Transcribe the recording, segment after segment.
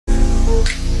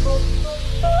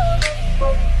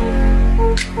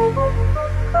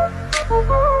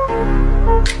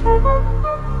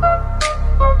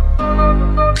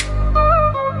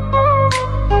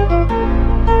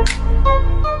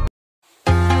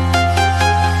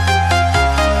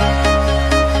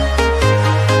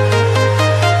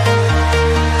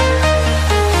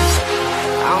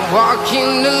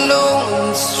Walking alone,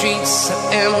 the streets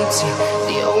are empty.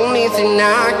 The only thing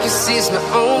I can see is my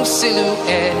own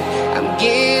silhouette. I'm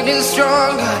getting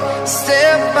stronger,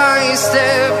 step by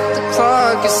step. The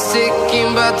clock is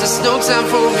ticking, but there's no time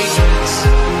for me.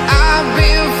 I've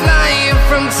been flying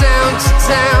from town to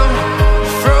town,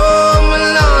 from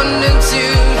London to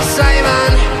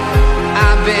Taiwan.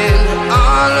 I've been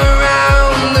all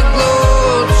around the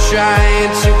globe, trying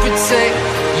to protect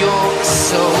your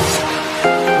soul.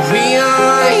 We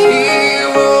are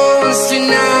heroes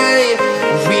tonight.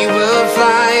 We will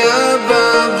fly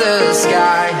above the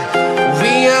sky.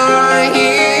 We are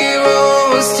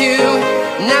heroes tonight.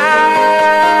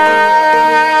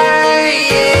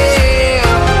 Yeah.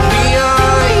 We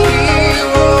are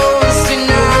heroes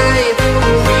tonight.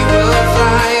 We will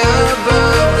fly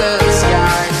above the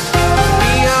sky.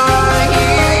 We are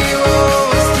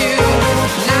heroes tonight.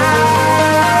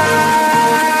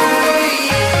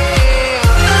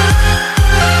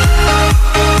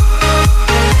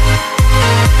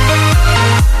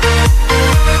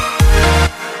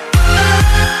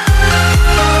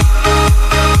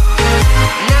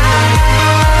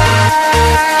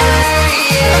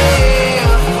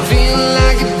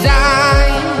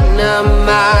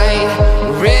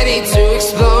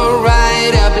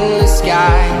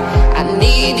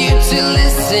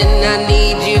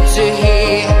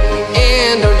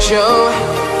 Show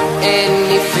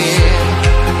any fear.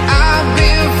 I've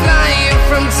been flying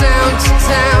from town to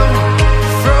town,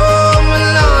 from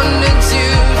London to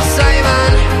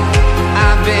Taiwan.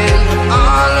 I've been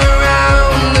all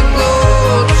around the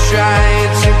globe, trying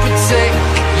to protect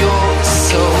your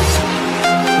soul.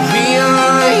 We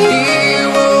are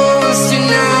heroes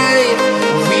tonight.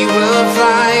 We will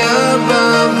fly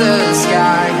above the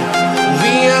sky.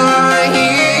 We are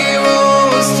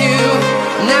heroes tonight.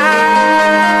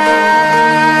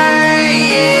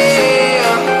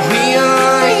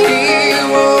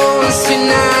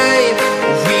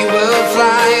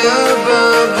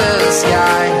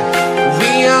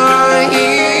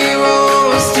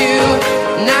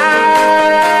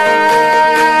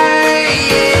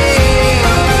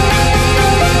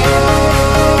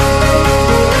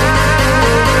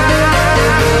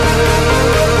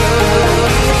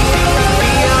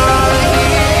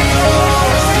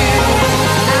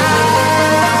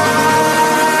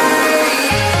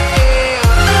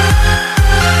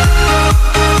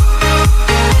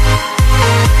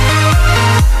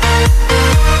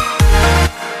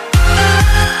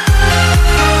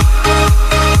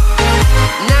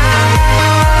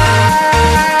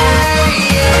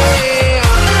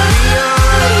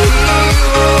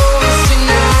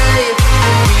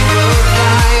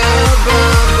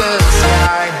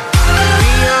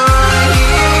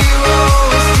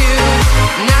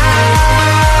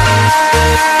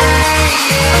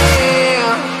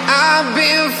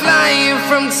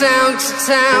 Town to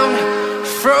town,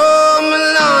 from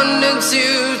London to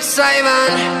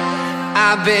Taiwan.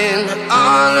 I've been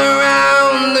all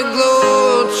around the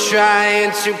globe,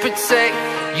 trying to protect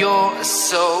your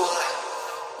soul.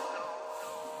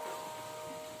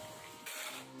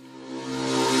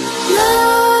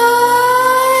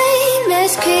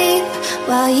 Nightmares creep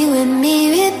while you and me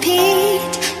repeat.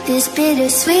 This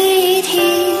bittersweet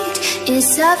heat is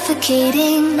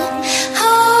suffocating.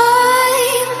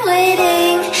 I'm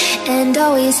waiting and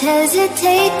always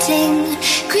hesitating.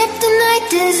 Kryptonite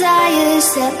desires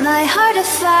set my heart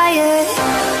afire.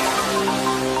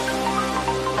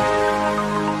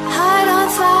 Heart on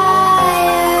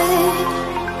fire.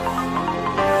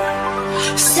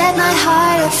 Set my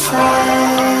heart afire.